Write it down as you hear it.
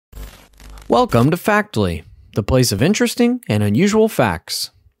Welcome to Factly, the place of interesting and unusual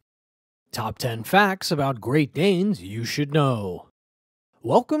facts. Top 10 facts about Great Danes you should know.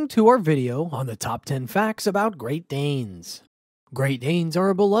 Welcome to our video on the top 10 facts about Great Danes. Great Danes are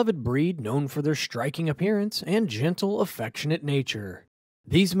a beloved breed known for their striking appearance and gentle, affectionate nature.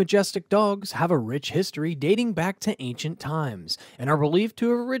 These majestic dogs have a rich history dating back to ancient times and are believed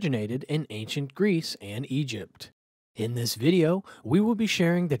to have originated in ancient Greece and Egypt. In this video, we will be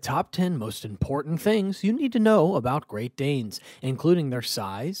sharing the top 10 most important things you need to know about Great Danes, including their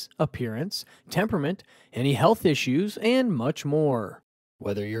size, appearance, temperament, any health issues, and much more.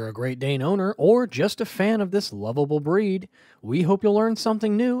 Whether you're a Great Dane owner or just a fan of this lovable breed, we hope you'll learn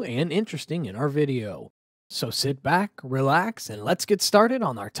something new and interesting in our video. So sit back, relax, and let's get started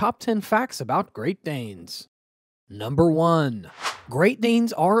on our top 10 facts about Great Danes. Number 1. Great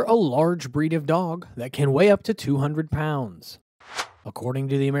Danes are a large breed of dog that can weigh up to 200 pounds. According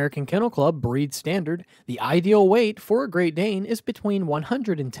to the American Kennel Club breed standard, the ideal weight for a Great Dane is between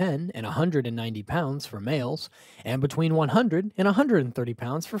 110 and 190 pounds for males and between 100 and 130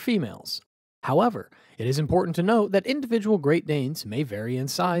 pounds for females. However, it is important to note that individual Great Danes may vary in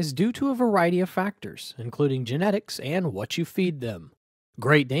size due to a variety of factors, including genetics and what you feed them.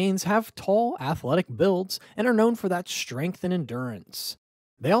 Great Danes have tall, athletic builds and are known for that strength and endurance.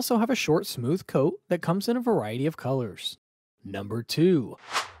 They also have a short, smooth coat that comes in a variety of colors. Number 2.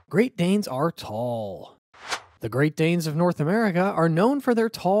 Great Danes are tall. The Great Danes of North America are known for their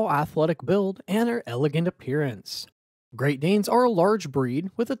tall, athletic build and their elegant appearance. Great Danes are a large breed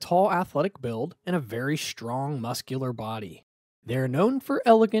with a tall, athletic build and a very strong, muscular body. They are known for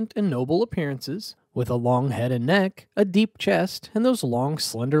elegant and noble appearances, with a long head and neck, a deep chest, and those long,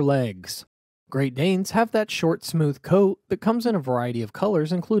 slender legs. Great Danes have that short, smooth coat that comes in a variety of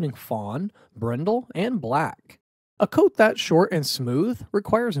colors including fawn, brindle, and black. A coat that short and smooth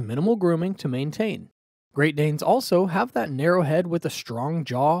requires minimal grooming to maintain. Great Danes also have that narrow head with a strong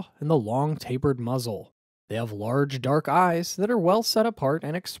jaw and the long, tapered muzzle. They have large, dark eyes that are well set apart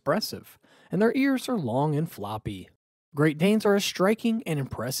and expressive, and their ears are long and floppy. Great Danes are a striking and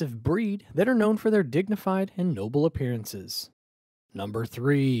impressive breed that are known for their dignified and noble appearances. Number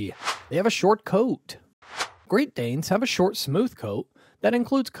 3. They have a short coat. Great Danes have a short, smooth coat that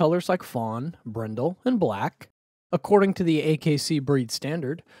includes colors like fawn, brindle, and black. According to the AKC breed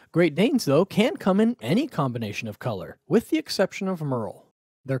standard, Great Danes, though, can come in any combination of color, with the exception of merle.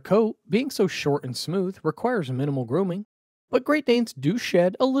 Their coat, being so short and smooth, requires minimal grooming, but Great Danes do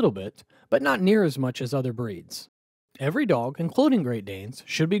shed a little bit, but not near as much as other breeds. Every dog, including Great Danes,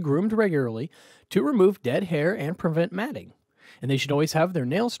 should be groomed regularly to remove dead hair and prevent matting, and they should always have their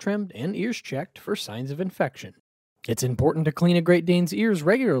nails trimmed and ears checked for signs of infection. It's important to clean a Great Dane's ears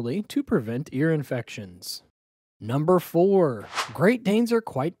regularly to prevent ear infections. Number 4. Great Danes are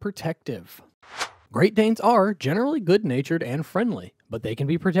quite protective. Great Danes are generally good-natured and friendly, but they can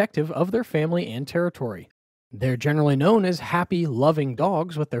be protective of their family and territory. They're generally known as happy, loving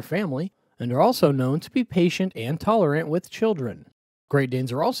dogs with their family, and are also known to be patient and tolerant with children. Great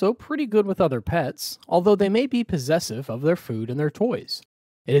Danes are also pretty good with other pets, although they may be possessive of their food and their toys.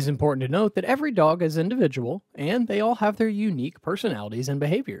 It is important to note that every dog is individual, and they all have their unique personalities and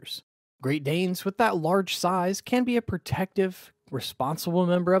behaviors. Great Danes with that large size can be a protective, responsible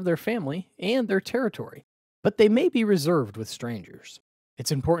member of their family and their territory, but they may be reserved with strangers.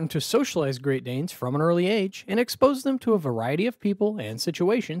 It's important to socialize Great Danes from an early age and expose them to a variety of people and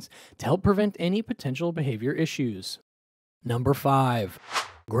situations to help prevent any potential behavior issues. Number 5.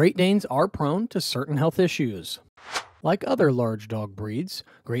 Great Danes are prone to certain health issues. Like other large dog breeds,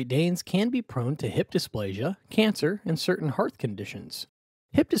 Great Danes can be prone to hip dysplasia, cancer, and certain heart conditions.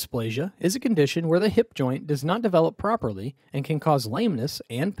 Hip dysplasia is a condition where the hip joint does not develop properly and can cause lameness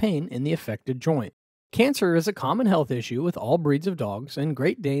and pain in the affected joint. Cancer is a common health issue with all breeds of dogs, and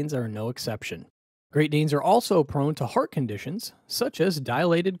Great Danes are no exception. Great Danes are also prone to heart conditions, such as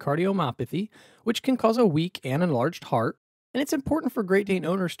dilated cardiomyopathy, which can cause a weak and enlarged heart, and it's important for Great Dane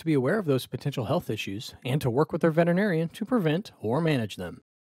owners to be aware of those potential health issues and to work with their veterinarian to prevent or manage them.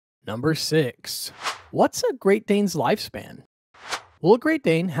 Number 6. What's a Great Dane's lifespan? Well, a Great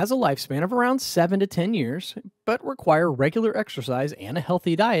Dane has a lifespan of around 7 to 10 years, but require regular exercise and a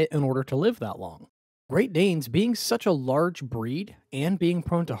healthy diet in order to live that long. Great Danes, being such a large breed and being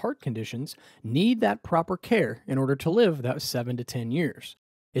prone to heart conditions, need that proper care in order to live that 7 to 10 years.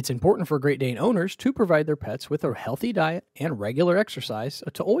 It's important for Great Dane owners to provide their pets with a healthy diet and regular exercise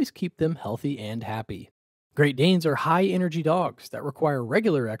to always keep them healthy and happy. Great Danes are high-energy dogs that require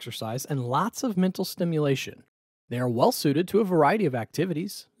regular exercise and lots of mental stimulation. They are well suited to a variety of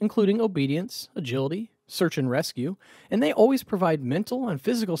activities, including obedience, agility, search and rescue, and they always provide mental and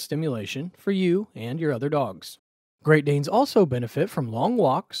physical stimulation for you and your other dogs. Great Danes also benefit from long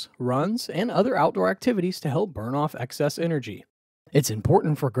walks, runs, and other outdoor activities to help burn off excess energy. It's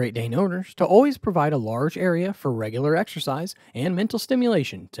important for Great Dane owners to always provide a large area for regular exercise and mental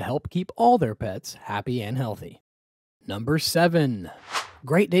stimulation to help keep all their pets happy and healthy. Number 7.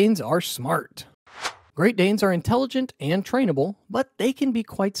 Great Danes are smart. Great Danes are intelligent and trainable, but they can be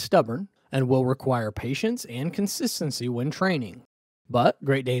quite stubborn and will require patience and consistency when training. But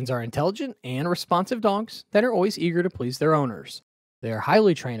Great Danes are intelligent and responsive dogs that are always eager to please their owners. They are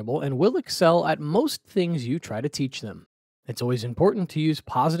highly trainable and will excel at most things you try to teach them. It's always important to use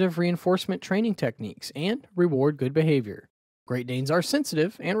positive reinforcement training techniques and reward good behavior. Great Danes are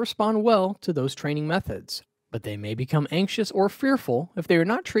sensitive and respond well to those training methods, but they may become anxious or fearful if they are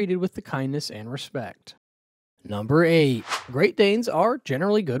not treated with the kindness and respect. Number 8. Great Danes are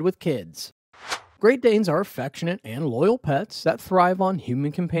generally good with kids. Great Danes are affectionate and loyal pets that thrive on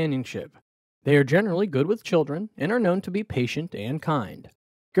human companionship. They are generally good with children and are known to be patient and kind.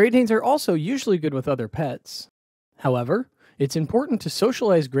 Great Danes are also usually good with other pets. However, it's important to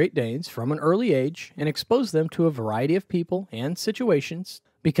socialize Great Danes from an early age and expose them to a variety of people and situations,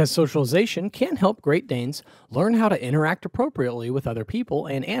 because socialization can help Great Danes learn how to interact appropriately with other people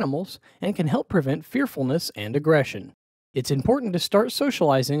and animals and can help prevent fearfulness and aggression. It's important to start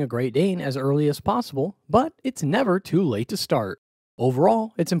socializing a Great Dane as early as possible, but it's never too late to start.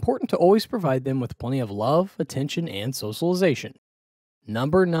 Overall, it's important to always provide them with plenty of love, attention, and socialization.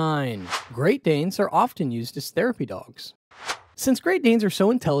 Number 9. Great Danes are often used as therapy dogs. Since Great Danes are so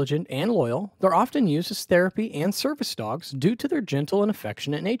intelligent and loyal, they're often used as therapy and service dogs due to their gentle and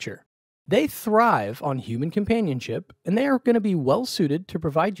affectionate nature. They thrive on human companionship, and they are going to be well suited to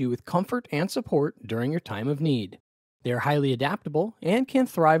provide you with comfort and support during your time of need. They are highly adaptable and can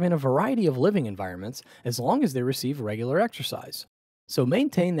thrive in a variety of living environments as long as they receive regular exercise. So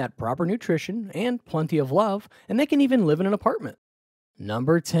maintain that proper nutrition and plenty of love, and they can even live in an apartment.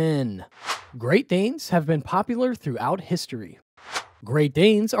 Number 10. Great Danes have been popular throughout history. Great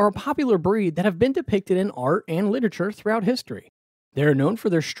Danes are a popular breed that have been depicted in art and literature throughout history. They are known for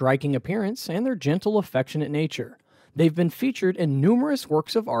their striking appearance and their gentle, affectionate nature. They've been featured in numerous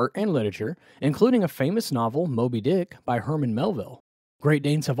works of art and literature, including a famous novel, Moby Dick, by Herman Melville. Great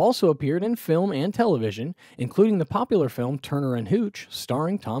Danes have also appeared in film and television, including the popular film Turner and Hooch,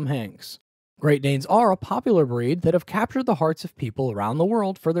 starring Tom Hanks. Great Danes are a popular breed that have captured the hearts of people around the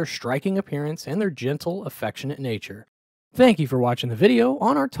world for their striking appearance and their gentle, affectionate nature. Thank you for watching the video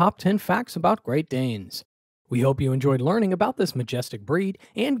on our top 10 facts about Great Danes. We hope you enjoyed learning about this majestic breed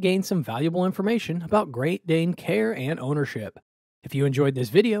and gained some valuable information about Great Dane care and ownership. If you enjoyed this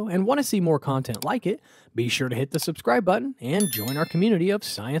video and want to see more content like it, be sure to hit the subscribe button and join our community of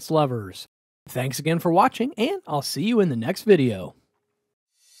science lovers. Thanks again for watching, and I'll see you in the next video.